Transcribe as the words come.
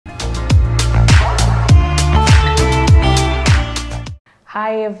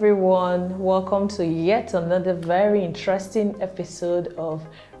Hi everyone, welcome to yet another very interesting episode of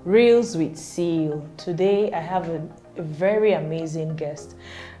Reels with CEO. Today I have a very amazing guest.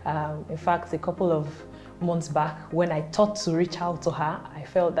 In fact, a couple of months back when I thought to reach out to her, I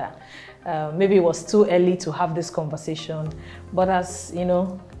felt that maybe it was too early to have this conversation, but as you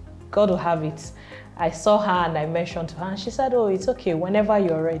know, God will have it. I saw her and I mentioned to her and she said, oh, it's okay, whenever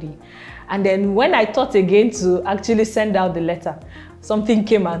you're ready. And then when I thought again to actually send out the letter, something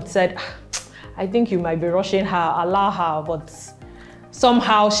came and said, I think you might be rushing her, allow her. But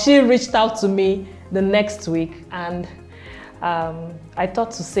somehow she reached out to me the next week and I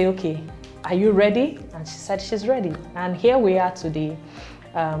thought to say, okay, are you ready? And she said she's ready. And here we are today,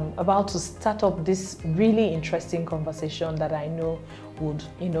 about to start up this really interesting conversation that I know would,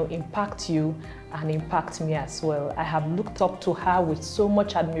 impact you and impact me as well. I have looked up to her with so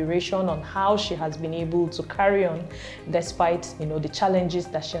much admiration on how she has been able to carry on despite, the challenges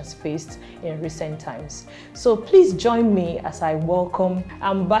that she has faced in recent times. So please join me as I welcome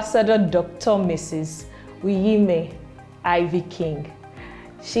Ambassador Dr. Mrs. Uyime Ivy King.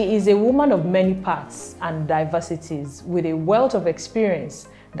 She is a woman of many parts and diversities with a wealth of experience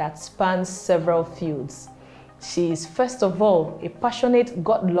that spans several fields. She is first of all a passionate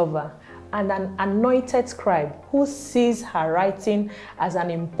God lover and an anointed scribe who sees her writing as an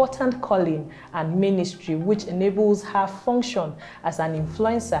important calling and ministry which enables her function as an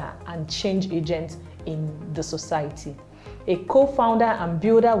influencer and change agent in the society. A co-founder and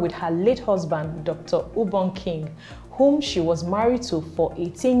builder with her late husband, Dr. Ubong King, whom she was married to for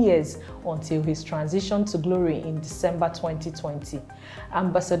 18 years until his transition to glory in December 2020.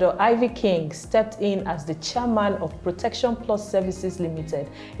 Ambassador Ivy King stepped in as the chairman of Protection Plus Services Limited,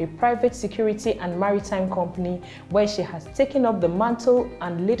 a private security and maritime company where she has taken up the mantle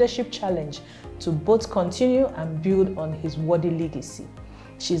and leadership challenge to both continue and build on his worthy legacy.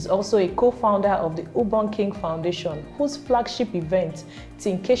 She is also a co-founder of the Ubong King Foundation, whose flagship event,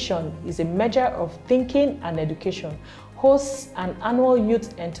 Thinkation, is a measure of thinking and education, hosts an annual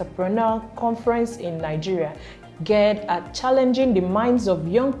youth entrepreneur conference in Nigeria, geared at challenging the minds of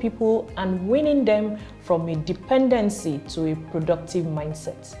young people and winning them from a dependency to a productive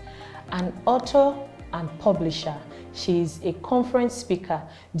mindset. An author and publisher, she is a conference speaker,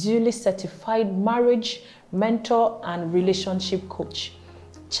 duly certified marriage, mentor, and relationship coach,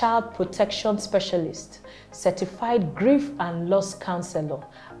 child protection specialist, certified grief and loss counselor,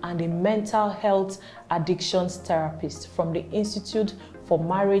 and a mental health addictions therapist from the Institute for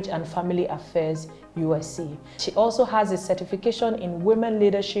Marriage and Family Affairs, USA. She also has a certification in women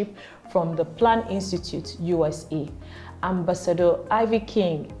leadership from the Plan Institute, USA. Ambassador Ivy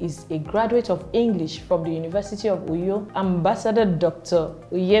King is a graduate of English from the University of Uyo. Ambassador Dr.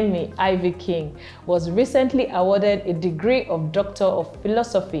 Uyime Ivy King was recently awarded a degree of Doctor of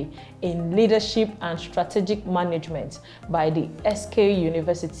Philosophy in Leadership and Strategic Management by the SK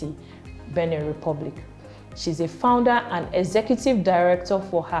University, Benin Republic. She's a founder and executive director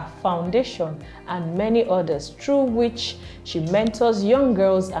for her foundation and many others, through which she mentors young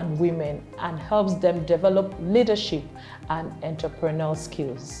girls and women and helps them develop leadership and entrepreneurial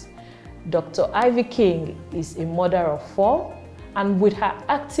skills. Dr. Ivy King is a mother of 4, and with her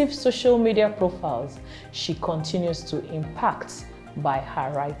active social media profiles, she continues to impact by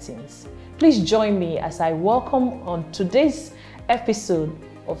her writings. Please join me as I welcome on today's episode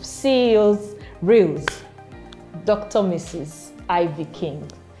of CEO's Reels, Dr. Mrs. Ivy King.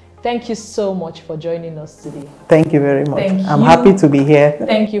 Thank you so much for joining us today. Thank you very much. I'm happy to be here.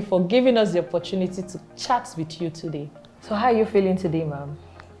 Thank you for giving us the opportunity to chat with you today. So how are you feeling today, ma'am?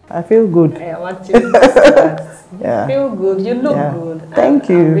 I feel good. I want you to yeah. feel good. You look good. Thank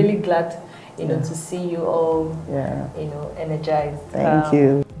you. I'm really glad, to see you all, energized. Thank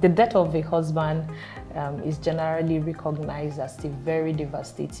you. The death of a husband is generally recognized as a very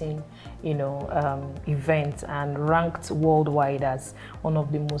devastating, event and ranked worldwide as one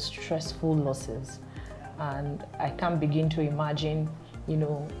of the most stressful losses. And I can't begin to imagine,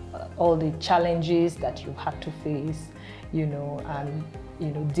 all the challenges that you've had to face, and,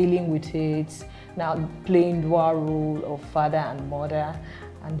 dealing with it, now playing dual role of father and mother,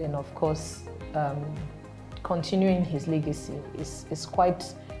 and then of course, continuing his legacy is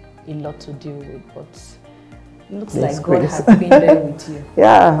quite a lot to deal with, but it looks like God has been there with you.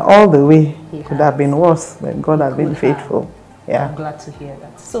 Yeah, all the way. Could have been worse, but God has been faithful. Yeah. I'm glad to hear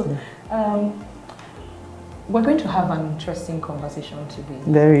that. So, we're going to have an interesting conversation today.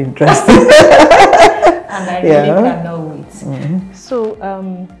 Very interesting. And I really cannot wait. Mm-hmm. So,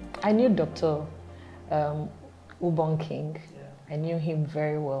 I knew Dr. Ubong King. I knew him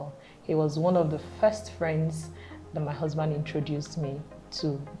very well. He was one of the first friends that my husband introduced me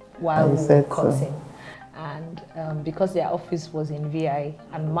to while we were cutting. So. And because their office was in VI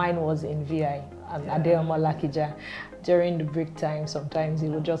and mine was in VI and Adeoma Lakija, during the break time, sometimes he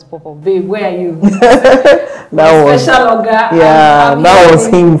would just pop up, babe, where are you? That was special Oga. Yeah, that was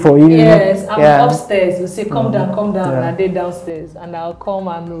him for you. Yes, I'm upstairs. You say, come down, and I did downstairs, and I'll come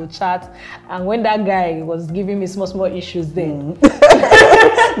and we'll chat. And when that guy was giving me small issues, then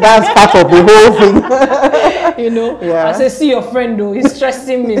that's part of the whole thing. You know, I say, see your friend though, he's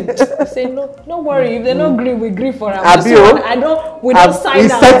stressing me. I say, no worry, if they don't agree, we agree for him. We don't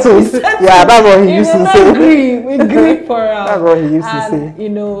sign out. Yeah, that's what he used to say. We agree for him. That's what he used to say. You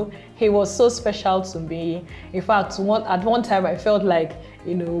know, he was so special to me. In fact, at one time I felt like,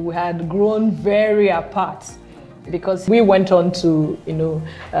 you know, we had grown very apart because we went on to, you know,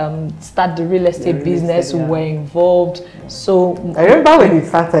 start the real estate business. We were involved. So I remember when it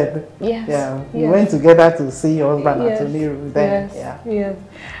started. Yes. Yeah. We went together to see your husband at Toniru then. Yes.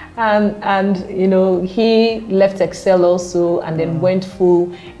 And you know, he left Excel also and then went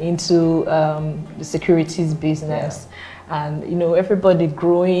full into the securities business. And you know, everybody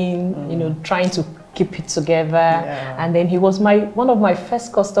growing, you know, trying to keep it together. And then he was one of my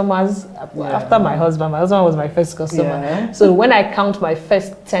first customers after my husband. My husband was my first customer. So when I count my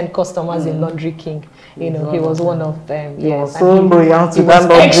first 10 customers in Laundry King, you know, he was one of them. He was so loyal to that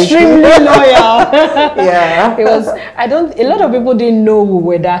Laundry King. Extremely loyal. It was. A lot of people didn't know we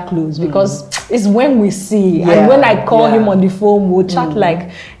were that close because it's when we see and when I call him on the phone, we'll chat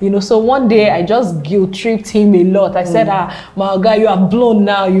like, you know. So one day I just guilt-tripped him a lot. I said, my guy, you are blown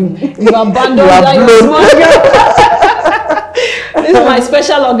now. You abandoned that your small girl. This is my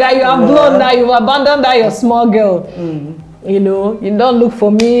special guy. You are blown now. You've abandoned that your small girl. You know, you don't look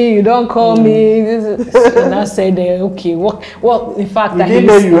for me, you don't call me. And I said, okay, what? In fact, you didn't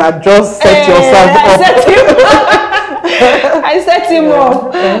know you had just set yourself up. I set him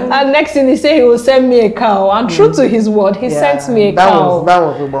up, and next thing he said he will send me a cow. And true to his word, he sent me a cow. That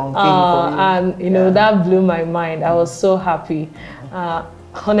was Ubong King for you. And you know, that blew my mind. I was so happy.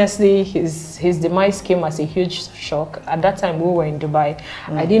 Honestly, his demise came as a huge shock. At that time, we were in Dubai.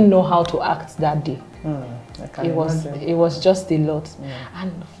 I didn't know how to act that day. It was just a lot.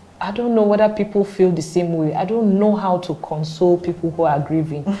 And I don't know whether people feel the same way. I don't know how to console people who are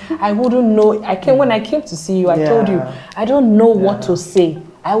grieving. I wouldn't know. When I came to see you, I told you, I don't know what to say.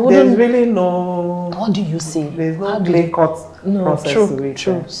 There's really no... What do you say? There's no clear-cut process to it.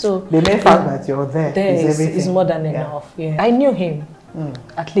 True. So the main fact that you're there is more than enough. I knew him,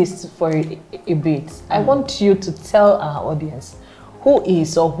 at least for a bit. I want you to tell our audience who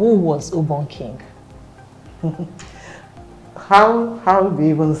is or who was Ubong King. How do we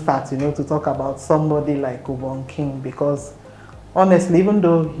even start, you know, to talk about somebody like Ubong King? Because honestly, even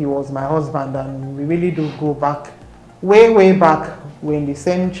though he was my husband and we really do go back, way back, we're in the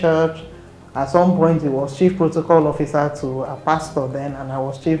same church. At some point, he was chief protocol officer to a pastor then, and I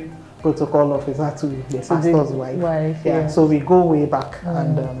was chief protocol officer to the pastor's wife. So we go way back,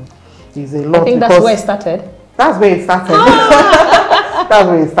 and it's a lot. I think that's where it started. That's where it started. That's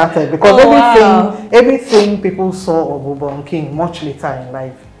where it started because everything people saw of Ubong King much later in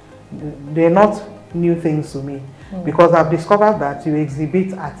life, they're not new things to me. Because I've discovered that you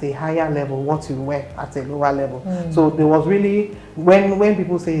exhibit at a higher level what you were at a lower level. So there was really, when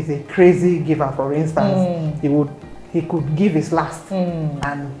people say he's a crazy giver, for instance, he could give his last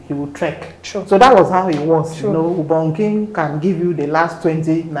and he would trek. So that was how he was. You know, Ubong King can give you the last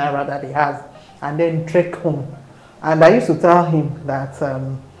 20 naira that he has and then trek home. And I used to tell him that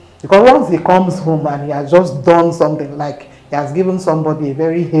because once he comes home and he has just done something, like he has given somebody a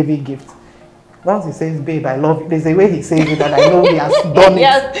very heavy gift, once he says, babe, I love you, there's a way he says it and I know he has done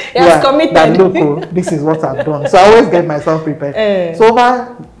it. He has committed. That, look, this is what I've done. So I always get myself prepared. So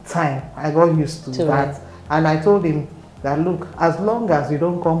over time, I got used to that. And I told him that, look, as long as you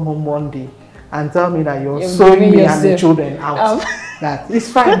don't come home one day and tell me that you're sewing me and the children out, that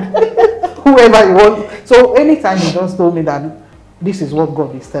is fine. Whoever you want. So anytime he just told me that this is what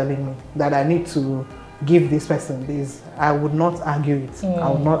God is telling me, that I need to give this person this, I would not argue it. I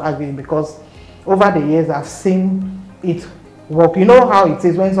would not argue it because over the years I've seen it work. You know how it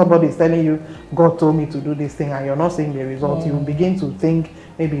is when somebody is telling you, God told me to do this thing and you're not seeing the result, you begin to think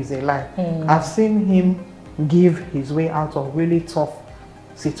maybe it's a lie. I've seen him give his way out of really tough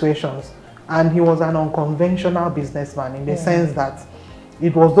situations. And he was an unconventional businessman in the sense that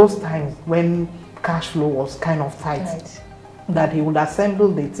it was those times when cash flow was kind of tight. That he would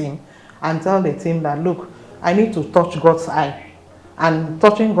assemble the team and tell the team that, look, I need to touch God's eye. And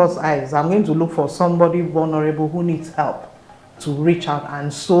touching God's eyes, I'm going to look for somebody vulnerable who needs help to reach out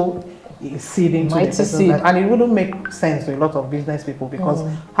and sow seed into the person's seed. life. And it wouldn't make sense to a lot of business people, because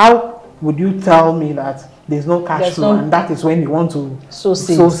how would you tell me that there's no cash flow and that is when you want to sow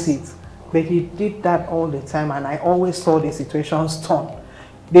seeds? But he did that all the time, and I always saw the situations turn.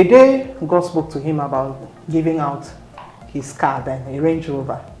 The day God spoke to him about giving out his car, then a Range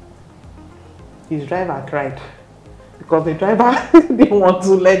Rover, his driver cried, because the driver didn't want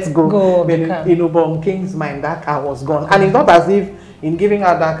to let go. But in Ubong King's mind, that car was gone. And it's not as if in giving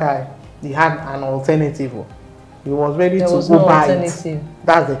out that car, he had an alternative. He was ready to go buy it.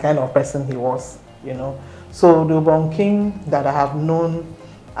 That's the kind of person he was, you know. So the Ubong King that I have known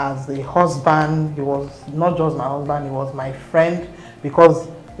as a husband, he was not just my husband, he was my friend, because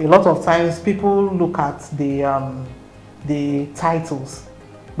a lot of times people look at the titles.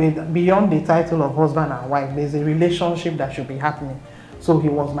 But beyond the title of husband and wife, there's a relationship that should be happening. So he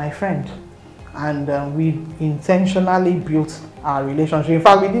was my friend, and we intentionally built our relationship. In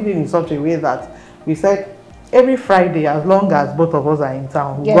fact, we did it in such a way that we said every Friday, as long as both of us are in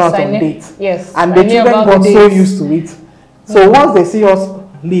town, we go out on dates. Yes, and the children got so used to it. So once they see us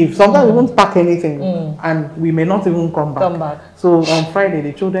leave, sometimes we won't pack anything, and we may not even come back. So on Friday,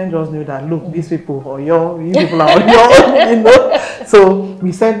 the children just knew that, look, these people are these people are you know. So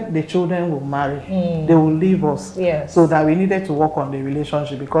we said the children will marry, they will leave us. So that we needed to work on the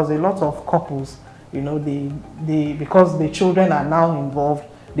relationship, because a lot of couples, you know, because the children are now involved,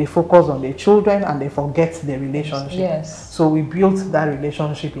 they focus on the children and they forget the relationship. So we built that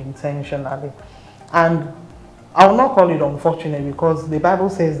relationship intentionally. And I will not call it unfortunate, because the Bible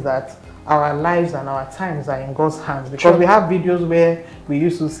says that our lives and our times are in God's hands. Because we have videos where we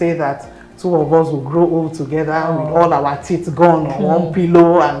used to say that two of us will grow old together with all our teeth gone on one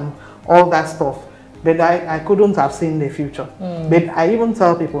pillow and all that stuff. But I couldn't have seen the future. But I even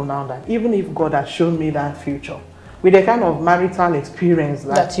tell people now that even if God has shown me that future, with the kind of marital experience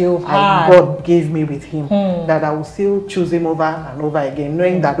that God gave me with him, that I will still choose him over and over again,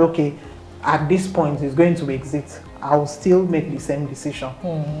 knowing that, okay, at this point he's going to exit, I will still make the same decision,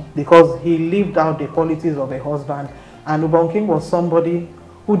 because he lived out the qualities of a husband. And Ubong King was somebody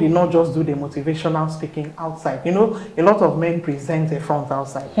who did not just do the motivational speaking outside. You know, a lot of men present a front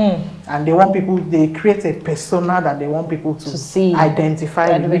outside, and they want people, they create a persona that they want people to see,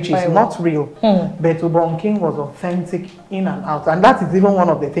 identify with, which is not real. But Ubong King was authentic in and out, and that is even one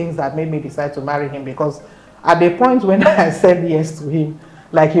of the things that made me decide to marry him, because at the point when I said yes to him,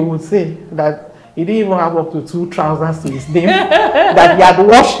 like he would say that he didn't even have up to 2 trousers to his name, that he had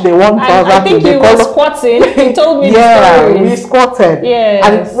washed the one trouser. I think he was squatting. He told me we squatted.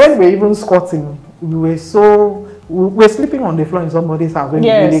 And when we were even squatting, we were sleeping on the floor in somebody's house when we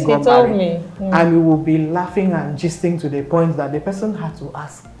really got married. And we would be laughing and gisting to the point that the person had to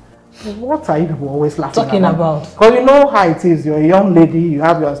ask, what are you always laughing about? Because you know how it is. You're a young lady, you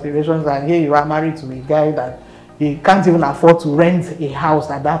have your aspirations, and here you are married to a guy that he can't even afford to rent a house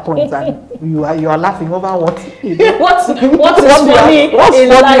at that point, and you are laughing over what what's funny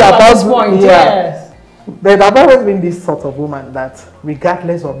about this point. But I've always been this sort of woman that,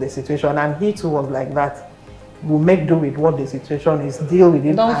 regardless of the situation, and he too was like that, we'll make do with what the situation is, deal with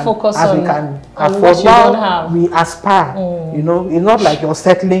it, don't focus as on we can afford. what you don't have. We aspire, you know. It's not like you're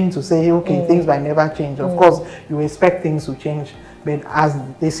settling to say, okay, things might never change. Of course, you expect things to change, but as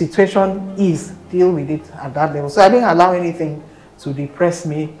the situation is, deal with it at that level. So I didn't allow anything to depress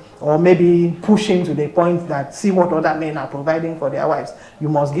me, or maybe push him to the point that, see what other men are providing for their wives. You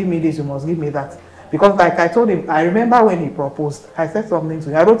must give me this, you must give me that. Because like I told him, I remember when he proposed, I said something to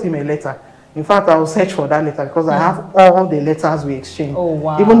him. I wrote him a letter. In fact, I will search for that letter, because I have all the letters we exchanged. Oh,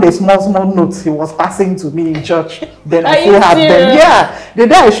 wow. Even the small notes he was passing to me in church. Then I still have them. Yeah. The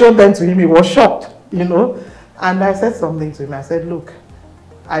day I showed them to him, he was shocked, you know. And I said something to him. I said, look,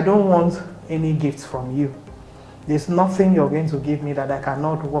 I don't want any gifts from you. There's nothing you're going to give me that I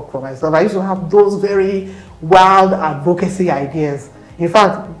cannot work for myself. I used to have those very wild advocacy ideas. In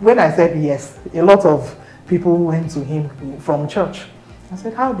fact, when I said yes, a lot of people went to him from church. I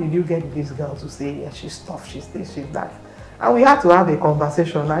said, how did you get this girl to say yes, she's tough, she's this, she's that? And we had to have a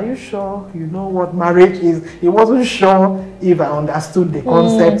conversation. Are you sure you know what marriage is? He wasn't sure if I understood the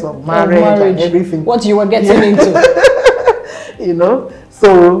concept of marriage and everything. What you were getting into. You know?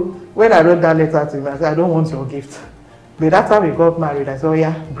 So when I wrote that letter to him, I said, I don't want your gift. But after we got married, I said, oh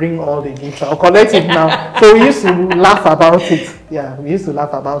yeah, bring all the gifts. I'll collect it now. So we used to laugh about it. Yeah, we used to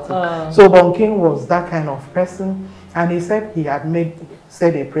laugh about it. So Ubong King was that kind of person. And he said he had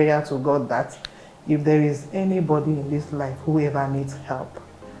said a prayer to God that if there is anybody in this life who ever needs help,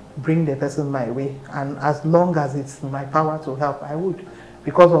 bring the person my way. And as long as it's in my power to help, I would.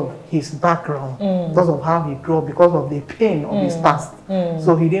 because of his background, because of how he grew up, because of the pain of his past.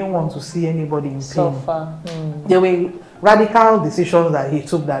 So he didn't want to see anybody in pain. There were radical decisions that he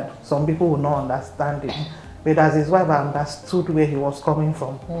took that some people would not understand it. But as his wife, I understood where he was coming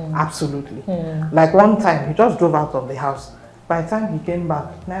from. Absolutely. Like one time, he just drove out of the house. By the time he came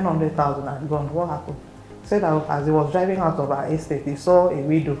back, 900,000 had gone. What happened? He said that as he was driving out of our estate, he saw a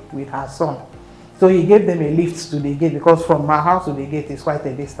widow with her son. So he gave them a lift to the gate, because from my house to the gate is quite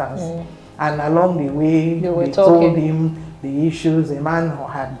a distance. And along the way, they told him the issues. A man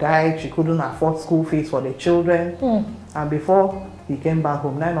had died, she couldn't afford school fees for the children. And before he came back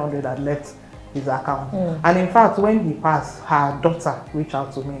home, 900 had left his account. And in fact, when he passed, her daughter reached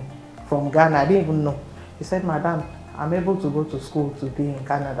out to me from Ghana. I didn't even know. He said, Madam, I'm able to go to school today in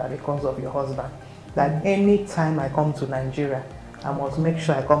Canada because of your husband. That any time I come to Nigeria, I must make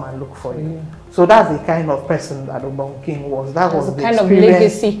sure I come and look for you. So that's the kind of person that Ubong King was. That was the kind of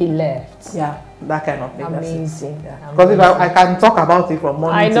legacy he left. Yeah, that kind of legacy. Amazing. Because if I can talk about it from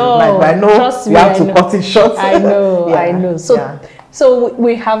morning to night, but I know Trust we me, have to cut it short. I know, I know. So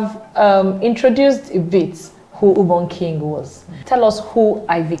we have introduced a bit who Ubong King was. Tell us who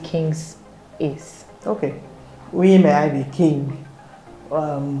Ivy King is. Okay. Uyime Ivy King.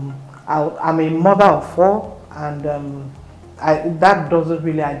 I'm a mother of 4, and that doesn't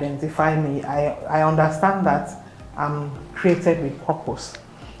really identify me. I understand that I'm created with purpose,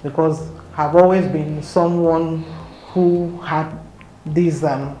 because I've always been someone who had this,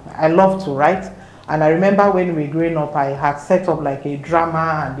 I love to write. And I remember when we were growing up, I had set up like a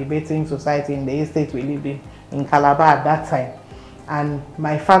drama and debating society in the estate we lived in Calabar at that time. And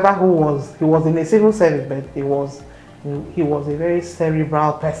my father, he was in a civil service, but he was a very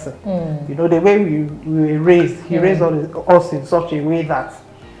cerebral person. You know, the way we were raised, he raised us in such a way that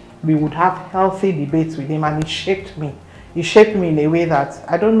we would have healthy debates with him, and it shaped me. It shaped me in a way that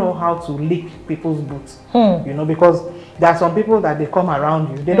I don't know how to lick people's boots, you know, because there are some people that they come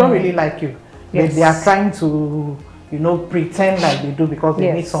around you, they don't really like you. But they are trying to, you know, pretend like they do because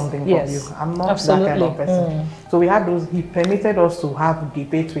they need something from you. I'm not that kind of person. So we had those, he permitted us to have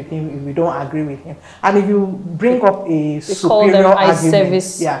debates with him if we don't agree with him. And if you bring up a superior argument,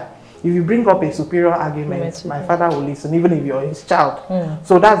 if you bring up a superior argument, my father will listen, even if you're his child.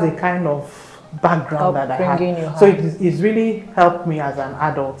 So that's the kind of background that I had. So it's really helped me as an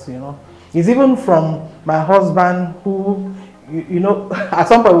adult, you know. It's even from my husband who, you know, at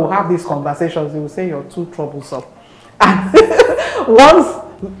some point we'll have these conversations, he will say, you're too troublesome. And once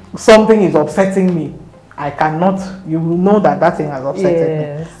something is upsetting me, I cannot, you will know that that thing has upset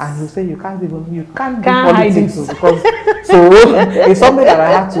me. And you say, you can't do politics. Because, so it's something that I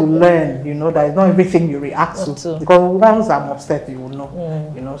have to learn, you know, that it's not everything you react to. Because once I'm upset, you will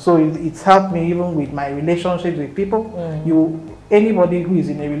know, you know. So it's helped me even with my relationships with people. Anybody who is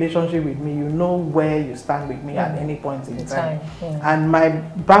in a relationship with me, you know where you stand with me at any point in time. And my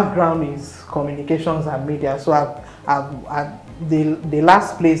background is communications and media. So the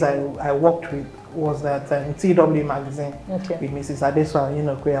last place I worked with was at TW magazine with Mrs. Adeswa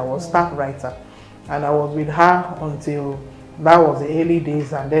Inokwe. I was staff writer, and I was with her until that was the early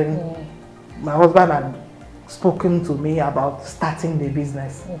days. And then my husband had spoken to me about starting the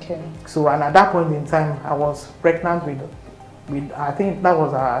business. So, and at that point in time, I was pregnant with I think that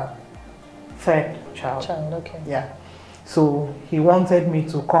was our 3rd child. Yeah. So he wanted me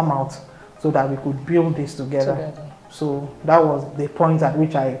to come out so that we could build this together. So that was the point at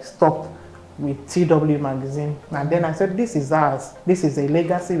which I stopped with TW magazine. And then I said, this is ours. This is a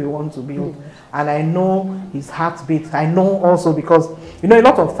legacy we want to build. And I know his heartbeat. I know also because, you know, a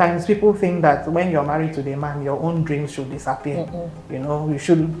lot of times people think that when you're married to the man, your own dreams should disappear. You know, you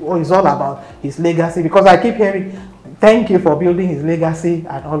should, it's all about his legacy. Because I keep hearing, thank you for building his legacy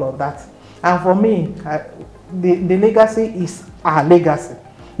and all of that. And for me, the legacy is our legacy.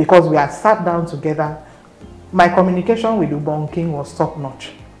 Because we had sat down together. My communication with Ubong King was top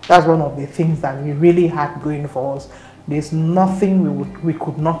notch. That's one of the things that we really had going for us. There's nothing we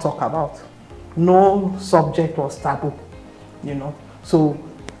could not talk about. No subject was taboo, you know. So,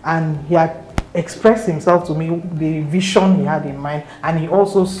 and he had expressed himself to me, the vision he had in mind, and he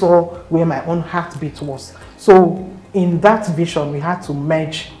also saw where my own heartbeat was. So, in that vision, we had to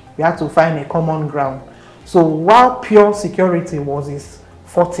merge. We had to find a common ground. So, while pure security was his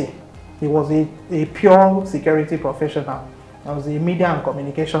forte, he was a pure security professional. I was a media and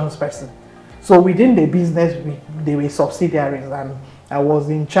communications person. So within the business, they were subsidiaries, and I was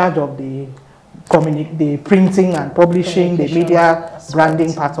in charge of the printing and publishing, the media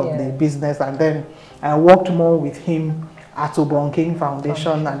branding part of the business. And then I worked more with him at Ubong King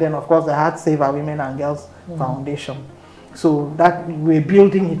Foundation. And then, of course, I had Save Our Women and Girls Foundation. So that we're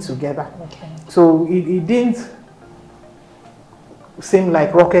building it together. Okay. So it didn't seem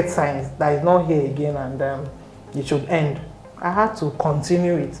like rocket science that is not here again and it should end. I had to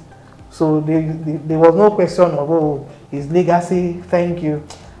continue it. So there was no question of, oh, his legacy, thank you.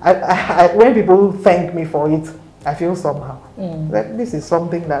 When people thank me for it, I feel somehow. That this is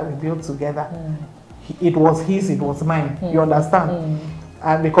something that we built together. It was his, it was mine. You understand?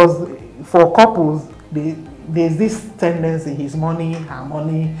 And because for couples, there's this tendency, his money, her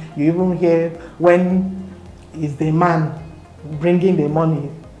money. You even hear when it's the man bringing the money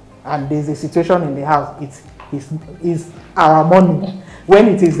and there's a situation in the house, it's our money. When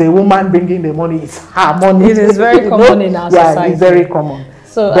it is the woman bringing the money, it's her money. It is very common in our society. Yeah, it's very common.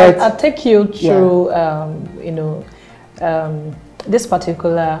 So I'll take you through, this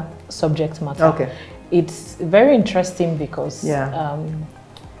particular subject matter. Okay. It's very interesting because a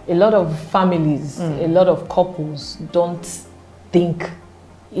lot of families, a lot of couples don't think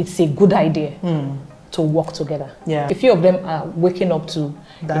it's a good idea to work together. Yeah. A few of them are waking up to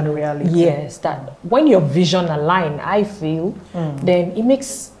that reality. Yes, that when your vision align, I feel, then it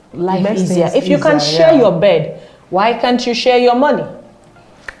makes life easier. If you can share your bed, why can't you share your money?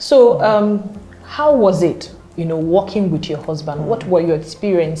 So how was it, working with your husband? What were your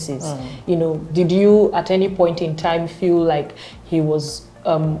experiences? Did you at any point in time feel like he was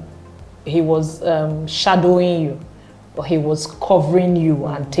shadowing you, or he was covering you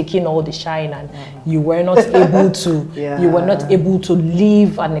and taking all the shine, and you were not able to you were not able to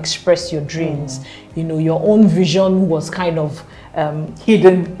live and express your dreams? Your own vision was kind of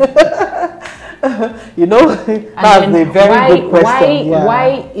hidden. That's a very good question.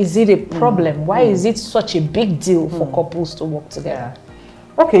 Why is it a problem? Why is it such a big deal for couples to work together?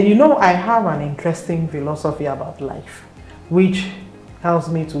 Okay, I have an interesting philosophy about life, which helps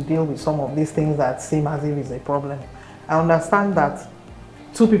me to deal with some of these things that seem as if it's a problem. I understand that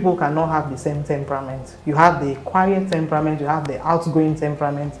two people cannot have the same temperament. You have the quiet temperament, you have the outgoing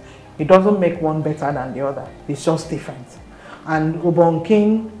temperament. It doesn't make one better than the other. It's just different. And Ubong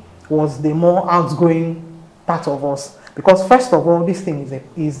King was the more outgoing part of us, because first of all, this thing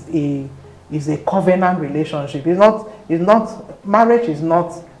is a covenant relationship. Marriage is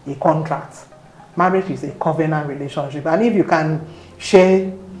not a contract. Marriage is a covenant relationship. And if you can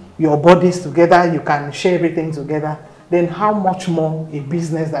share your bodies together, you can share everything together, then how much more a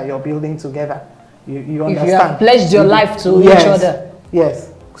business that you're building together? You understand? If you have pledged your life to each other.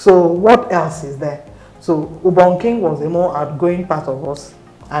 Yes. So what else is there? So Ubong King was a more outgoing part of us,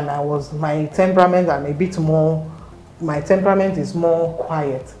 and my temperament is more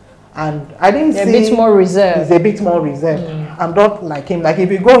quiet. And I didn't see... A bit more reserved. He's a bit more reserved. I'm not like him. Like if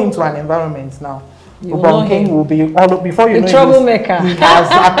you go into an environment now, Ubong King will be before you know the troublemaker. He has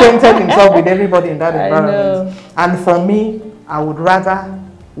acquainted himself with everybody in that environment. And for me, I would rather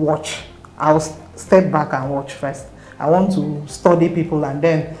watch. I'll step back and watch first. I want to study people, and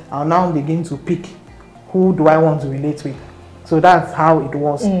then I'll now begin to pick who do I want to relate with. So that's how it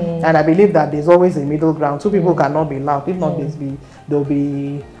was. And I believe that there's always a middle ground. Two people cannot be loud. If not, there'll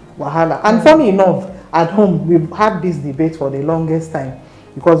be wahala. And funny enough, at home, we've had this debate for the longest time,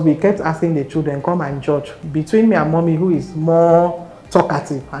 because we kept asking the children, come and judge. Between me and mommy, who is more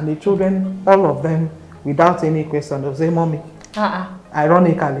talkative, and the children, all of them, without any question, they'll say, mommy.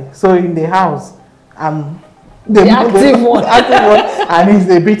 Ironically. So in the house, the active one, and he's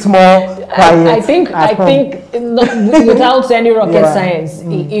a bit more quiet. I think without any rocket science,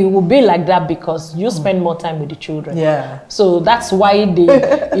 it will be like that, because you spend more time with the children. Yeah. So that's why they,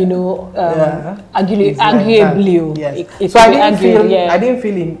 arguably. Yes. So I didn't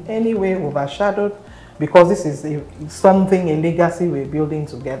feel in any way overshadowed, because this is a legacy we're building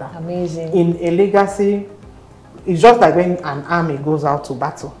together. Amazing. In a legacy, it's just like when an army goes out to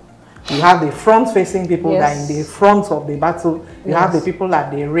battle. You have the front-facing people that are in the front of the battle. You have the people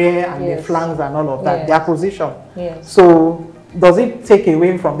at the rear and the flanks and all of that, their position. So does it take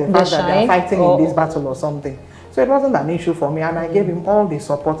away from the fact that they're fighting in this battle or something? So it wasn't an issue for me, and I gave him all the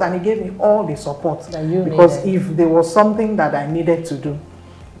support, and he gave me all the support. Because if there was something that I needed to do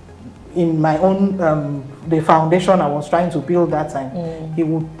in my own, the foundation I was trying to build that time, he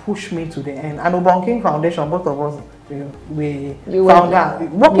would push me to the end. And Ubong King Foundation, both of us, we found out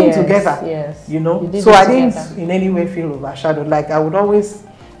working together. So I didn't in any way feel overshadowed. Like I would always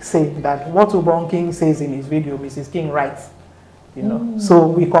say that what Ubong King says in his video, Mrs. King writes. So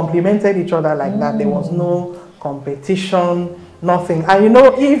we complimented each other like that. There was no competition, nothing. And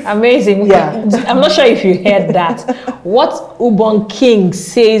if amazing, I'm not sure if you heard that. What Ubong King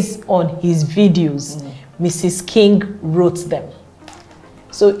says on his videos, Mrs. King wrote them.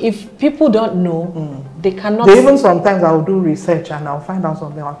 So if people don't know, they cannot. Even sometimes I'll do research and I'll find out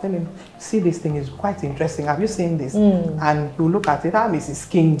something. I'll tell him, see, this thing is quite interesting. Have you seen this? And you look at it, Mrs.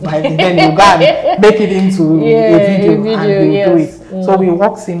 King, by then you go and make it into a video and you do it. So we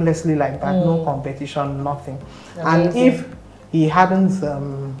work seamlessly like that, no competition, nothing. Amazing. And if he hadn't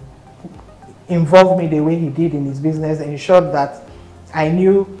involved me the way he did in his business, ensured that I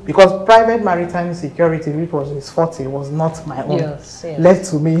knew, because private maritime security, which was his forte, was not my own. Left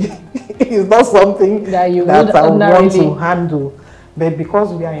to me, it's not something that I would want to handle. But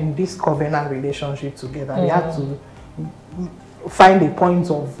because we are in this covenant relationship together, we have to find a point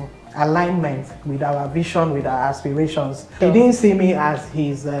of alignment with our vision, with our aspirations. He didn't see me as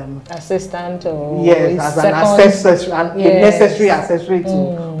his assistant or as an accessory, a necessary accessory to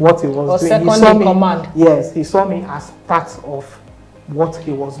what he was doing. He saw me, command. Yes, he saw me as part of what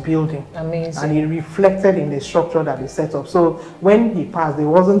he was building. Amazing. And he reflected in the structure that he set up. So when he passed, there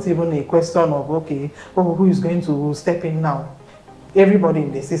wasn't even a question of, okay, who is going to step in now? Everybody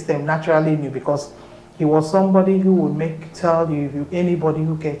in the system naturally knew, because he was somebody who would tell you, anybody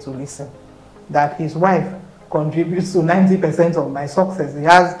who cared to listen, that his wife contributes to 90% of my success. He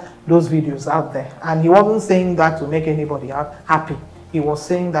has those videos out there. And he wasn't saying that to make anybody happy. He was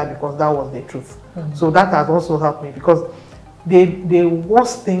saying that because that was the truth. So that has also helped me, because the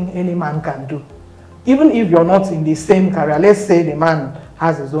worst thing any man can do, even if you're not in the same career, let's say the man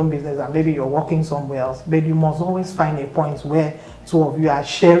has his own business and maybe you're working somewhere else, but you must always find a point where two of you are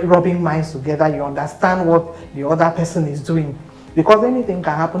rubbing minds together, you understand what the other person is doing, because anything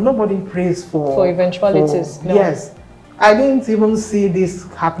can happen. Nobody prays for eventualities. No. Yes, I didn't even see this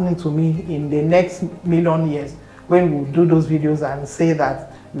happening to me in the next million years, when we do those videos and say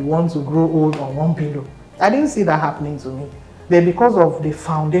that we want to grow old on one pillow. I didn't see that happening to me. But because of the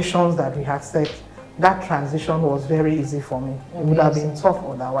foundations that we had set, that transition was very easy for me. It would have been tough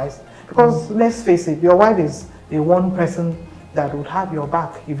otherwise. Because let's face it, your wife is the one person that would have your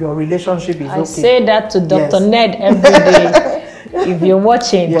back if your relationship is okay. I say that to Dr. Ned every day. If you're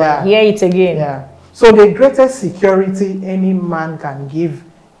watching, hear it again. Yeah. So the greatest security any man can give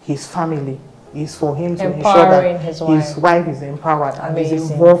his family is for him to ensure that his wife is empowered and is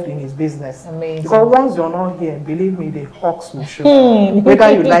involved in his business. Amazing. Because once you're not here, believe me, the hawks will show.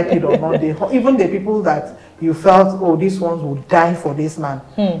 Whether you like it or not, even the people that you felt, oh, these ones will die for this man,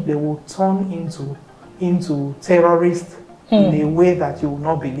 they will turn into terrorists in a way that you will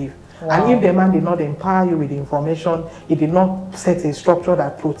not believe. Wow. And if the man did not empower you with information, he did not set a structure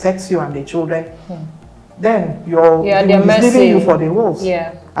that protects you and the children, then he's leaving you for the wolves.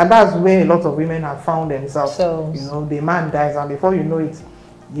 Yeah. And that's where a lot of women have found themselves. So, you know, the man dies, and before you know it,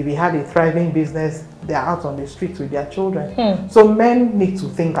 if he had a thriving business, they're out on the streets with their children. So men need to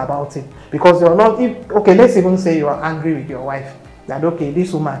think about it, because you're not, okay, let's even say you're angry with your wife, that, okay,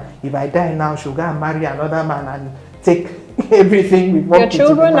 this woman, if I die now, she'll go and marry another man and take everything with what your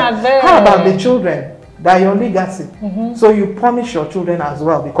children are there. How about the children? They're your legacy. So you punish your children as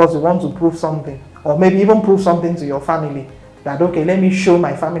well, because you want to prove something, or maybe even prove something to your family, that, okay, let me show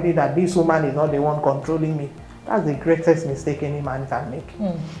my family that this woman is not the one controlling me. That's the greatest mistake any man can make.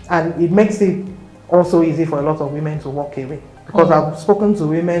 And it makes it also easy for a lot of women to walk away. Because I've spoken to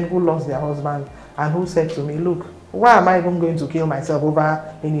women who lost their husband and who said to me, look, why am I even going to kill myself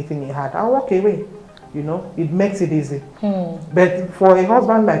over anything he had? I'll walk away. You know, it makes it easy. But for a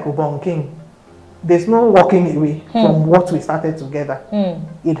husband like Ubong King, there's no walking away from what we started together.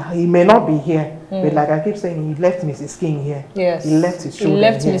 He may not be here, but like I keep saying, he left Mrs. King here. Yes. He left his children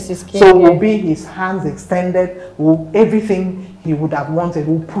here. Mrs. King so will be his hands extended, everything he would have wanted,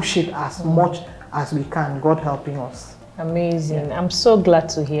 we'll push it as much as we can, God helping us. Amazing. Yeah. I'm so glad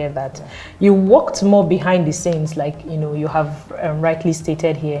to hear that. You worked more behind the scenes, like, you know, you have rightly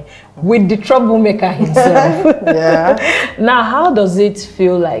stated here, with the troublemaker himself. Yeah. Now, how does it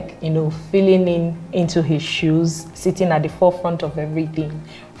feel like, you know, filling into his shoes, sitting at the forefront of everything,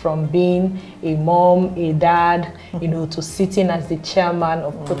 from being a mom, a dad, you know, to sitting as the chairman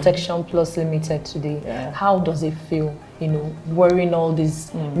of Protection Plus Limited today? Yeah. How does it feel, you know, wearing all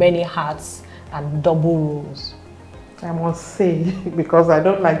these many hats and double roles? I must say, because I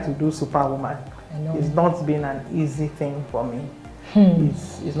don't like to do superwoman, it's not been an easy thing for me.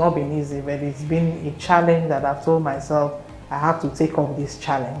 It's not been easy, but it's been a challenge that I've told myself I have to take up this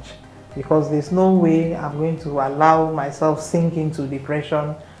challenge, because there's no way I'm going to allow myself sink into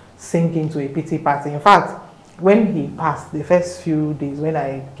depression, sink into a pity party. In fact, when he passed, the first few days when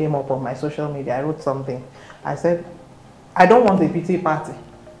I came up on my social media, I wrote something. I said, I don't want a pity party.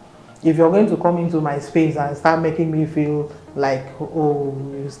 If you're going to come into my space and start making me feel like, oh,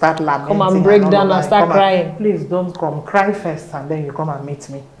 you start lamenting. Come and break down and start crying. Please don't come. Cry first and then you come and meet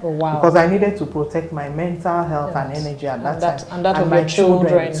me. Oh, wow. Because I needed to protect my mental health and energy at that time. And that of my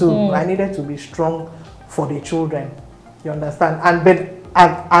children too. I needed to be strong for the children. You understand? And but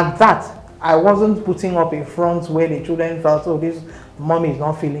at that, I wasn't putting up a front where the children felt, oh, this mom is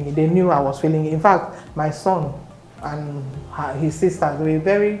not feeling it. They knew I was feeling it. In fact, my son and his sisters were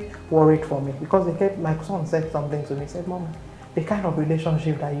very worried for me because my son said something to me. He said, Mom, the kind of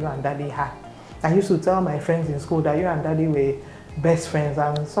relationship that you and Daddy had. I used to tell my friends in school that you and Daddy were best friends,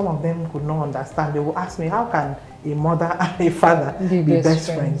 and some of them could not understand. They would ask me, how can a mother and a father be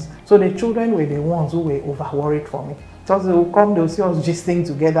best friends? So the children were the ones who were over worried for me. Just they will come, they will see us gisting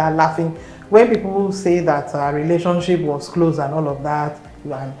together, laughing. When people say that our relationship was close and all of that,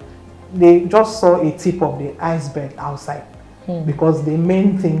 and they just saw a tip of the iceberg outside. Because the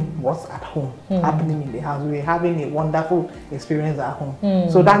main thing was at home, happening in the house. We were having a wonderful experience at home.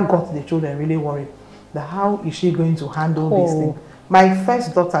 So that got the children really worried. That how is she going to handle this thing? My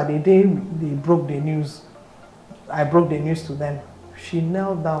first daughter, the day they broke the news, I broke the news to them. She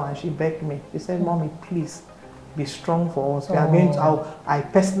knelt down and she begged me. She said, Mommy, please be strong for us. We are going to, I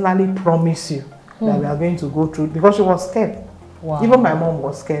personally promise you that we are going to go through, because she was scared. Wow. Even my mom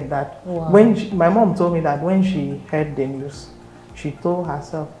was scared that when my mom told me that when she heard the news, she told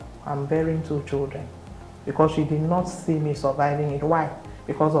herself, I'm bearing 2 children, because she did not see me surviving it. Why?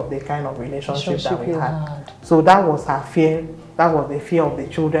 Because of the kind of relationship that we had. So that was her fear. That was the fear of the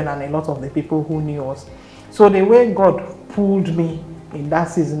children and a lot of the people who knew us. So the way God pulled me in that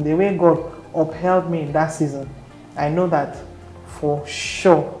season, the way God upheld me in that season, I know that for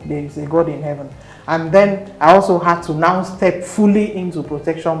sure there is a God in heaven. And then I also had to now step fully into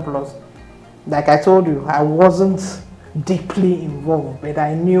Protection Plus. Like I told you, I wasn't deeply involved, but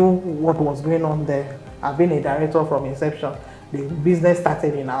I knew what was going on there. I've been a director from inception. The business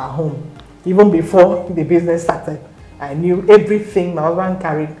started in our home. Even before the business started, I knew everything my husband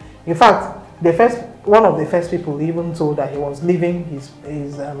carried. In fact, one of the first people even told that he was leaving his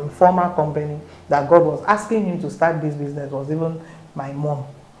former company, that God was asking him to start this business, was even my mom.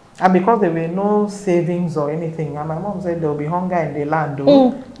 And because there were no savings or anything, and my mom said there will be hunger in the land,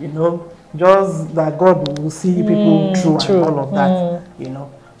 you know, just that God will see people through and all of that, you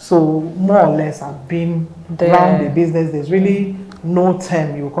know. So more or less I've been around the business. There's really no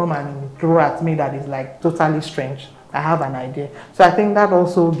term you come and throw at me that is like totally strange. I have an idea. So I think that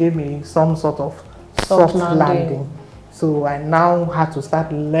also gave me some sort of soft landing. So I now had to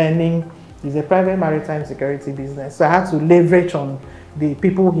start learning. It's a private maritime security business. So I had to leverage on the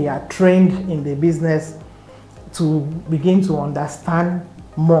people he had trained in the business to begin to understand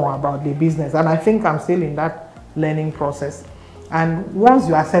more about the business. And I think I'm still in that learning process. And once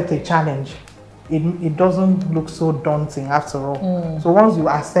you accept a challenge, it doesn't look so daunting after all. So once you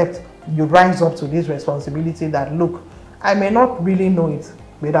accept, you rise up to this responsibility that, look, I may not really know it,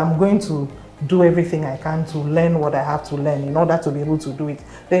 but I'm going to do everything I can to learn what I have to learn in order to be able to do it.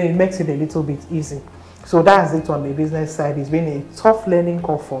 Then it makes it a little bit easy. So that's it on the business side. It's been a tough learning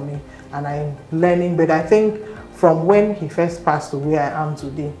curve for me, and I'm learning. But I think from when he first passed to where I am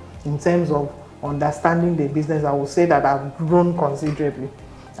today, in terms of understanding the business, I would say that I've grown considerably,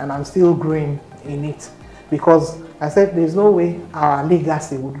 and I'm still growing in it. Because I said there's no way our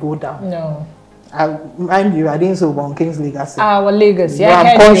legacy would go down. No. Mind you, I didn't say Ubong King's legacy. Our legacy.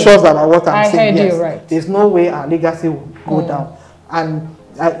 I'm conscious about what I'm saying. Yes. Right. There's no way our legacy would go down. And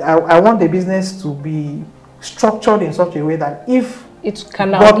I want the business to be structured in such a way that if it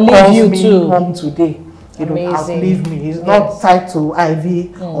can outlive me home today, it will outlive me. It's not tied to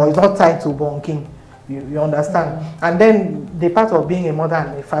Ivy or it's not tied to Ubong King. You understand? And then the part of being a mother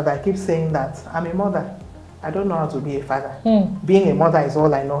and a father, I keep saying that I'm a mother. I don't know how to be a father. Being a mother is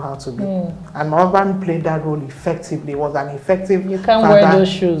all I know how to be. And my husband played that role effectively. Was an effective father. You can't wear those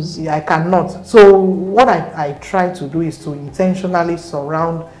shoes. Yeah, I cannot. So what I try to do is to intentionally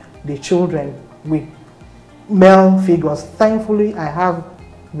surround the children with male figures. Thankfully, I have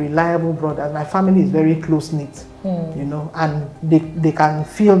reliable brothers. My family is very close-knit, you know, and they can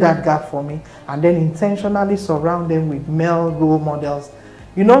fill that gap for me. And then intentionally surround them with male role models.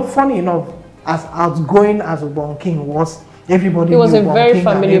 You know, funny enough, as outgoing as Ubong King was, everybody knew Ubong King. He was a very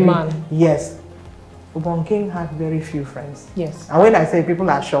family man. Yes. Ubong King had very few friends. Yes. And when I say people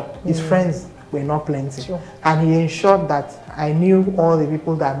are shocked, his friends were not plenty. Sure. And he ensured that I knew all the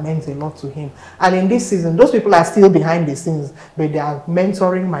people that meant a lot to him. And in this season, those people are still behind the scenes, but they are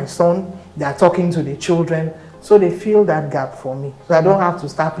mentoring my son, they are talking to the children, so they fill that gap for me. So I don't have to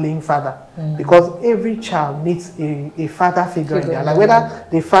start playing father, because every child needs a father figure in their life, whether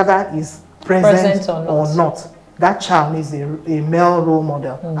the father is present or not. that child needs a male role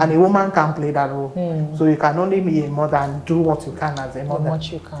model, and a woman can't play that role. So you can only be a mother and do what you can as a mother.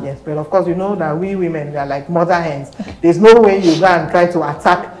 What you can. Yes, but of course you know that we women, we are like mother hens. There's no way you go and try to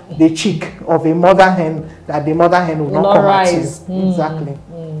attack the chick of a mother hen that the mother hen will not come rise. at you. Exactly.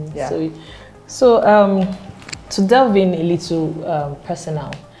 Yeah. So to delve in a little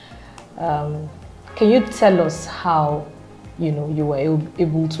personal, can you tell us how you were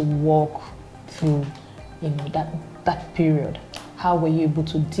able to walk through that period? How were you able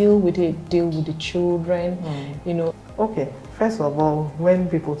to deal with it, deal with the children, Okay, first of all, when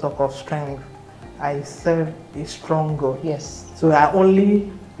people talk of strength, I serve a strong God. Yes. So I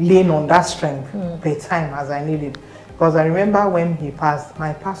only lean on that strength per time as I need it. Because I remember when he passed,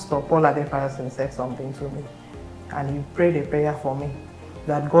 my pastor, Paul Adepayasin, said something to me. And he prayed a prayer for me,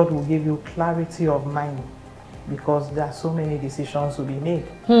 that God will give you clarity of mind, because there are so many decisions to be made.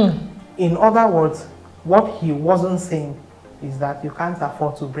 In other words, what he wasn't saying is that you can't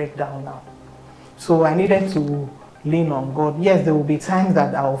afford to break down now. So I needed to lean on God. Yes, there will be times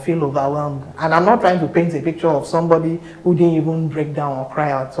that I will feel overwhelmed. And I'm not trying to paint a picture of somebody who didn't even break down or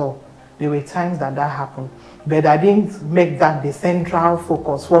cry at all. There were times that happened. But I didn't make that the central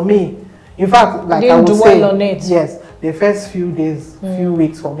focus. For me, in fact, like I would say, yes, the first few days, few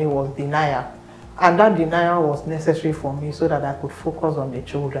weeks for me was denial. And that denial was necessary for me so that I could focus on the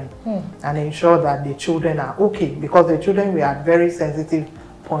children and ensure that the children are okay, because the children were at very sensitive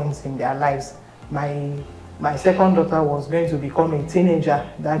points in their lives. My second daughter was going to become a teenager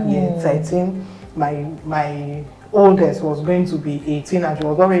that year, 13. My oldest was going to be 18, and she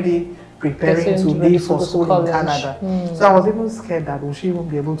was already preparing to leave for school in Canada. So I was even scared that will she won't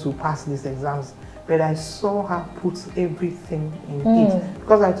be able to pass these exams. But I saw her put everything in it,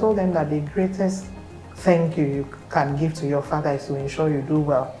 because I told them that the greatest thank you can give to your father is to ensure you do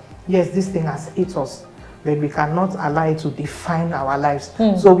well. Yes, this thing has hit us, but we cannot allow it to define our lives.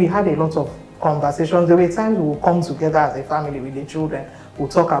 So we had a lot of conversations. There were times we would come together as a family with the children. We'll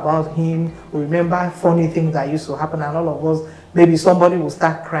talk about him. We remember funny things that used to happen, and all of us, maybe somebody will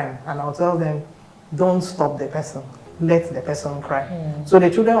start crying, and I'll tell them, don't stop the person. Let the person cry. So the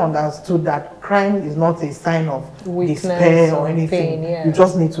children understood that crying is not a sign of weakness, despair or anything. Pain, you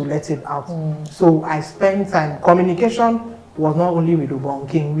just need to let it out. So I spent time. Communication was not only with Ubong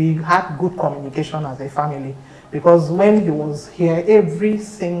King. We had good communication as a family, because when he was here every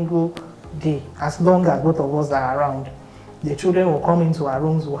single day, as long as both of us are around, the children will come into our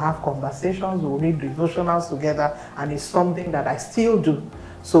rooms, we'll have conversations, we'll read devotionals together, and it's something that I still do.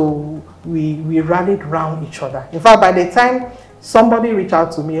 So we rallied around each other. In fact, by the time somebody reached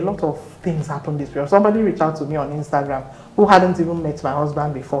out to me, a lot of things happened this period. Somebody reached out to me on Instagram who hadn't even met my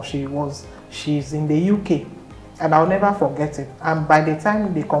husband before. She's in the UK, and I'll never forget it. And by the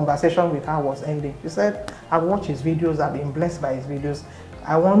time the conversation with her was ending, she said, I've watched his videos, I've been blessed by his videos.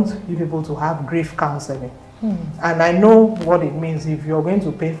 I want you people to have grief counseling. And I know what it means. If you're going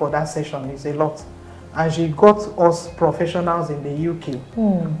to pay for that session, it's a lot. And she got us professionals in the UK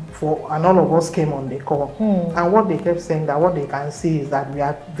and all of us came on the call. And what they kept saying, that what they can see is that we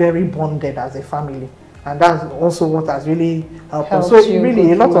are very bonded as a family. And that's also what has really helped us. So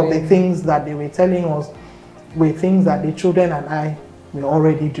really, a lot of the things that they were telling us were things that the children and I were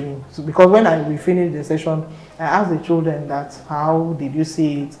already doing. So because when we finished the session, I asked the children that, how did you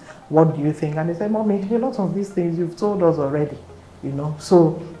see it? What do you think? And they said, Mommy, a lot of these things you've told us already.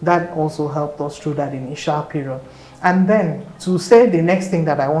 So that also helped us through that initial period. And then to say the next thing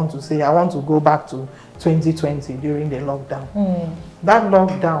that I want to say, I want to go back to 2020 during the lockdown. That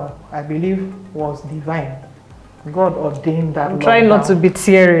lockdown, I believe, was divine. God ordained that. I'm trying not to be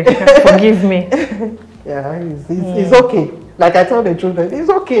teary. Forgive me. Yeah, it's okay. Like I told the children, it's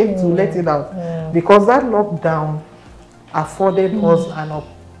okay to let it out. Because that lockdown afforded us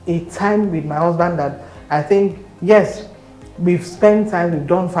a time with my husband that I think, yes, we've spent time, we've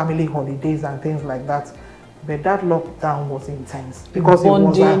done family holidays and things like that. But that lockdown was intense because it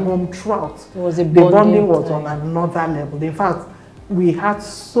was at home throughout. The bonding was on another level. In fact, we had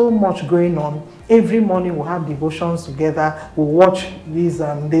so much going on. Every morning we'll have devotions together. We'll watch these,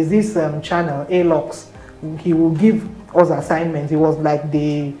 there's this channel, ALOX. He will give us assignments. It was like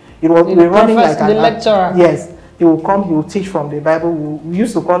we're running like the lecturer. Yes. He will come, he will teach from the Bible. We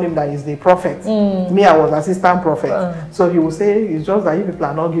used to call him that he's the prophet. Me, I was assistant prophet. So he will say, it's just that you people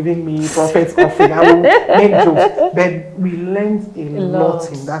are not giving me prophet's offering. I will make jokes. But we learned a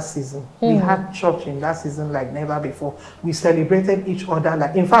lot in that season. We had church in that season like never before. We celebrated each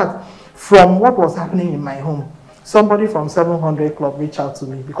other. In fact, from what was happening in my home, somebody from 700 Club reached out to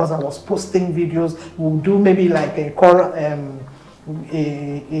me because I was posting videos. We'll do maybe like a choral,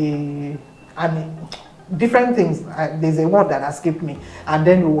 different things. There's a word that escaped me. And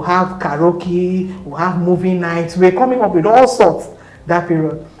then we'll have karaoke, we'll have movie nights. We're coming up with all sorts that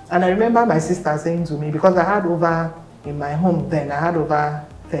period. And I remember my sister saying to me, because I had over, in my home then, I had over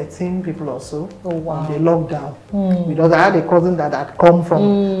 13 people or so on the lockdown. Because I had a cousin that had come from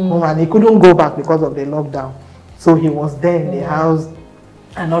home and he couldn't go back because of the lockdown. So he was there in the house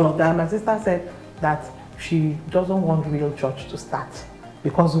and all of that. My sister said that she doesn't want real church to start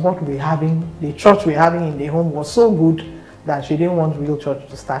because what we're having, the church we're having in the home was so good that she didn't want real church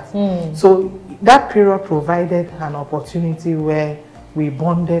to start. So that period provided an opportunity where we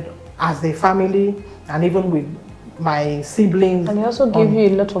bonded as a family and even with my siblings. And it also gave you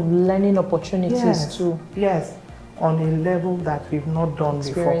a lot of learning opportunities too. Yes, on a level that we've not done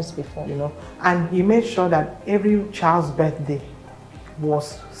before. You know, and he made sure that every child's birthday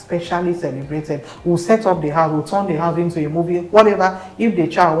was specially celebrated. We'll set up the house, we'll turn the house into a movie, whatever. If the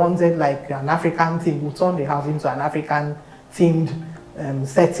child wanted like an African theme, we'll turn the house into an African themed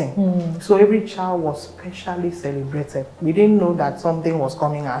setting. So every child was specially celebrated. We didn't know that something was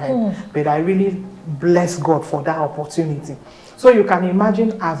coming ahead, but I really bless God for that opportunity. So you can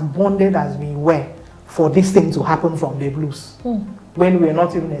imagine as bonded as we were for this thing to happen from the blues when we were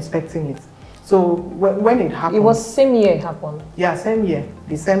not even expecting it. So when it happened, it was same year it happened. Yeah, same year,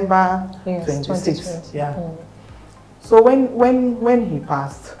 December 26th. Yeah. So when he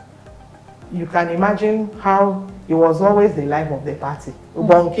passed, you can imagine how it was always the life of the party.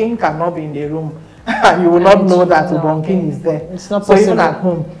 Ubong King cannot be in the room, and you will not know that Ubong King is there. It's not so possible. even at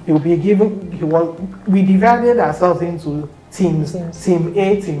home, he will be given. We divided ourselves into teams. Team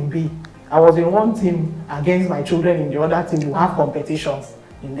A, Team B. I was in one team against my children in the other team. We have competitions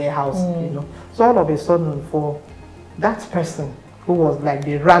in their house, you know. So all of a sudden, for that person who was like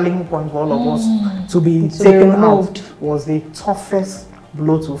the rallying point for all of us to be taken out was the toughest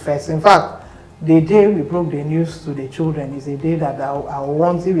blow to face. In fact, the day we broke the news to the children is a day that I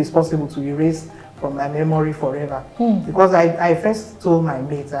want, if it's possible, to erase from my memory forever. Because I first told my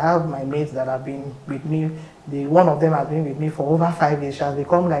mates, I have my mates that have been with me, one of them has been with me for over 5 years. She has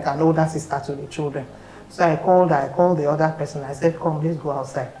become like an older sister to the children. So I called the other person. I said, come, let's go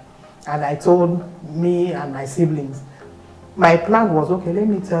outside. And I told me and my siblings, my plan was, okay, let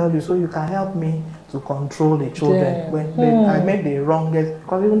me tell you so you can help me to control the children. When I made the wrongest,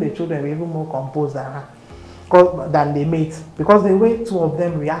 because even the children were even more composed than the mates. Because the way two of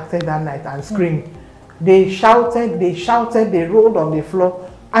them reacted that night and screamed, they shouted, they rolled on the floor,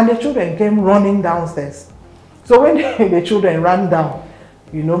 and the children came running downstairs. So when the children ran down,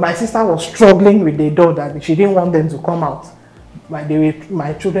 you know, my sister was struggling with the door that she didn't want them to come out. My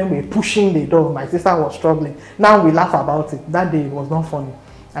children were pushing the door. My sister was struggling. Now we laugh about it. That day it was not funny.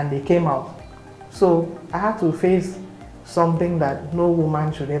 And they came out. So I had to face something that no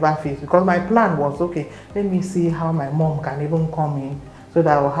woman should ever face. Because my plan was, okay, let me see how my mom can even come in so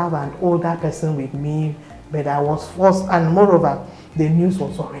that I will have an older person with me. But I was forced, and moreover, the news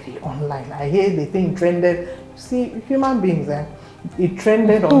was already online. I hear the thing trended. See, human beings, it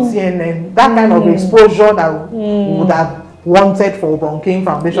trended on CNN. That kind of exposure that we would have wanted for Ubong King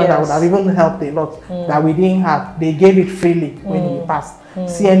Foundation, that would have even helped a lot, that we didn't have. They gave it freely when he passed.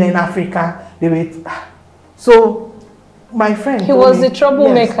 CNN Africa, they were. So my friend, he was a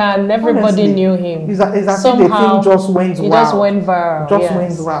troublemaker, and everybody honestly knew him. It's as if the thing just went wild. Just went viral. Just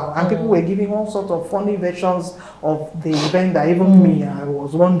went wild. And people were giving all sorts of funny versions of the event that even me, I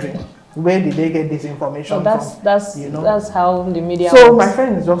was wondering, where did they get this information from? That's how the media So works. my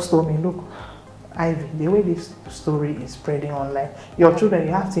friends just told me, look, Ivy, the way this story is spreading online, your children,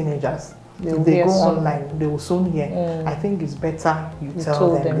 you have teenagers. If they go online, they will soon hear. I think it's better you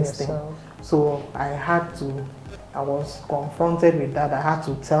tell them this thing. So I was confronted with that. I had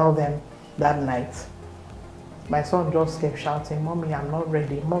to tell them that night. My son just kept shouting, Mommy, I'm not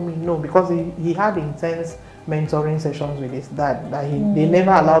ready. Mommy, no, because he had intense mentoring sessions with his dad that they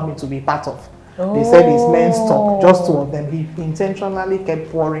never allowed me to be part of. They said it's men's talk, just two of them. He intentionally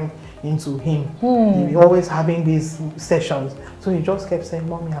kept pouring into him. He was always having these sessions. So he just kept saying,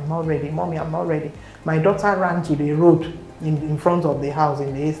 Mommy, I'm not ready. Mommy, I'm not ready. My daughter ran to the road in front of the house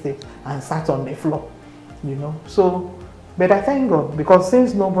in the estate and sat on the floor, you know. So, but I thank God, because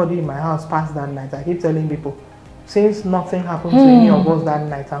since nobody in my house passed that night, I keep telling people, since nothing happened to any of us that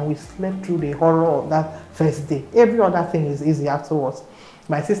night and we slept through the horror of that first day, every other thing is easy afterwards.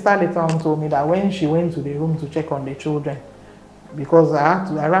 My sister later on told me that when she went to the room to check on the children, because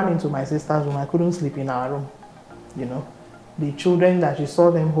I ran into my sister's room, I couldn't sleep in our room, you know. The children, that she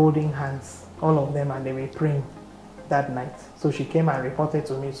saw them holding hands, all of them, and they were praying that night. So she came and reported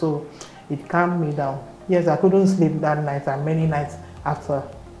to me. So it calmed me down. Yes, I couldn't sleep that night and many nights after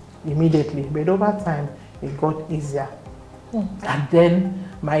immediately. But over time, it got easier. And then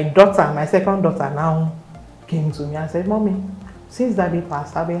my daughter, my second daughter now came to me and said, Mommy, since Daddy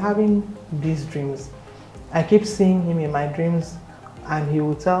passed, I've been having these dreams. I keep seeing him in my dreams and he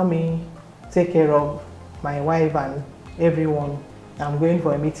will tell me, take care of my wife and everyone. I'm going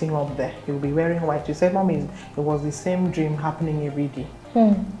for a meeting up there. He'll be wearing white. She said, Mommy, it was the same dream happening every day.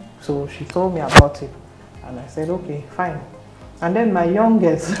 So she told me about it. And I said, okay, fine. And then my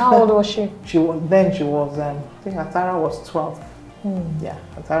youngest. How old was she? She was, I think Atara was 12. Yeah,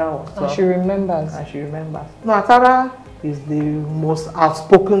 Atara was 12. And she remembers. And she remembers. No, Atara is the most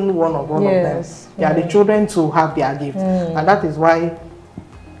outspoken one of all of them. Yeah, the children too have their gifts. And that is why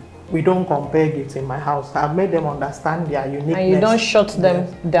we don't compare gifts in my house. I've made them understand their uniqueness. And you don't shut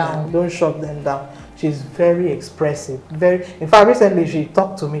them down. Yeah, don't shut them down. She's very expressive. In fact, recently she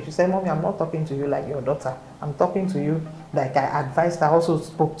talked to me. She said, Mommy, I'm not talking to you like your daughter. I'm talking to you like I advised. I also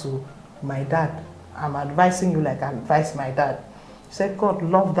spoke to my dad. I'm advising you like I advised my dad. She said, God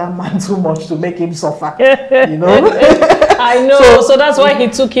loved that man too much to make him suffer. You know? I know. So that's why he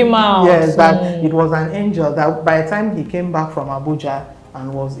took him out. Yes, that it was an angel that by the time he came back from Abuja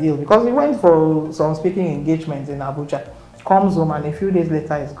and was ill, because he went for some speaking engagements in Abuja, comes home and a few days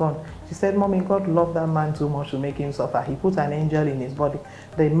later he's gone. She said, Mommy, God loved that man too much to make him suffer. He put an angel in his body.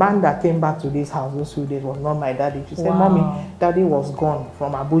 The man that came back to this house those few days was not my daddy. She said, Mommy, Daddy was gone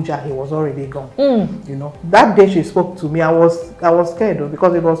from Abuja. He was already gone. You know, that day she spoke to me. I was scared though,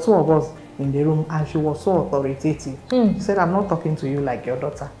 because it was two of us in the room and she was so authoritative. She said, I'm not talking to you like your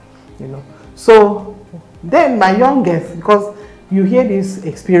daughter. You know. So then my youngest, because you hear these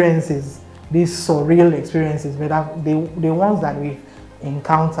experiences, these surreal experiences, but the ones that we've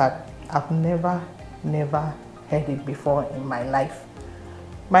encountered, I've never heard it before in my life.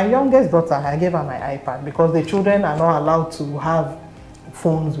 My youngest daughter, I gave her my iPad because the children are not allowed to have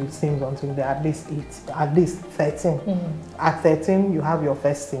phones with SIMs until they're at least 13. At 13, you have your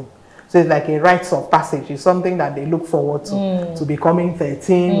first SIM. So it's like a rites of passage. It's something that they look forward to becoming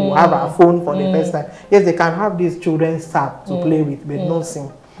 13, will have a phone for the first time. Yes, they can have these children's tab to play with, but no SIM.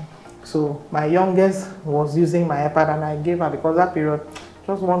 So my youngest was using my iPad and I gave her, because that period,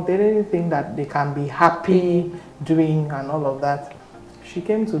 just wanted anything that they can be happy doing and all of that. She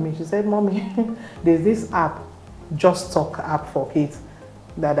came to me, she said, Mommy, there's this app, Just Talk app for kids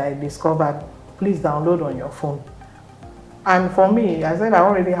that I discovered. Please download on your phone. And for me, I said, I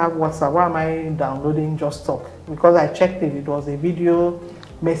already have WhatsApp. Why am I downloading Just Talk? Because I checked it, it was a video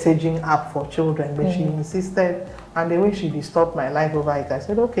messaging app for children, but she insisted, and the way she disturbed my life over it, I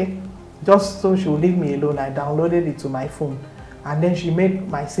said, okay, just so she would leave me alone, I downloaded it to my phone. And then she made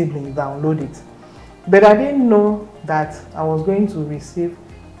my siblings download it. But I didn't know that I was going to receive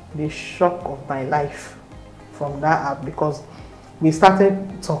the shock of my life from that app, because we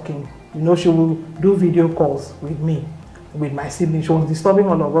started talking. You know, she will do video calls with me, with my siblings. She was disturbing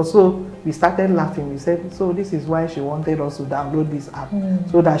all of us. So we started laughing. We said, so this is why she wanted us to download this app,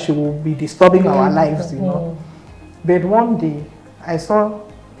 so that she will be disturbing our lives, you know. But one day, I saw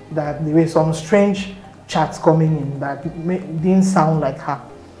that there were some strange chats coming in that didn't sound like her.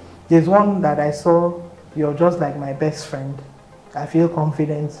 There's one that I saw, you're just like my best friend. I feel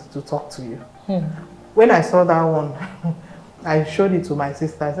confident to talk to you. When I saw that one, I showed it to my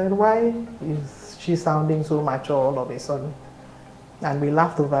sister. I said, why is she sounding so mature all of a sudden? And we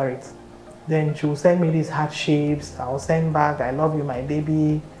laughed over it. Then she would send me these heart shapes. I'll send back, I love you, my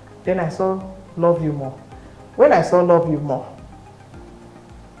baby. Then I saw love you more. When I saw love you more,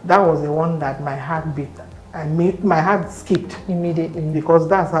 that was the one that my heart beat. My heart skipped immediately, because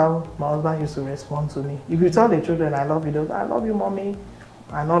that's how my husband used to respond to me. If you tell the children I love you, they'll say, I love you, Mommy,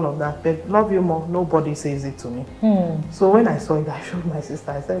 and all of that. But love you more, nobody says it to me. So when I saw it, I showed my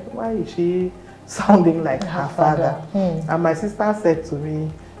sister. I said, why is she sounding like her father? And my sister said to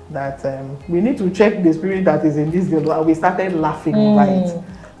me that we need to check the spirit that is in this girl. And we started laughing over it.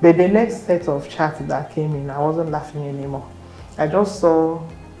 But the next set of chats that came in, I wasn't laughing anymore. I just saw,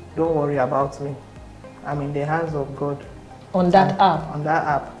 don't worry about me. I'm in the hands of God. On that app? On that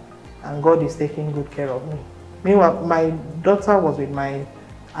app. And God is taking good care of me. Meanwhile, my daughter was with my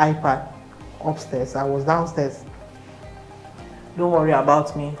iPad upstairs. I was downstairs. Don't worry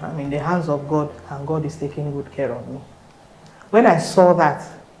about me. I'm in the hands of God, and God is taking good care of me. When I saw that,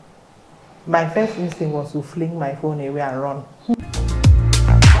 my first instinct was to fling my phone away and run.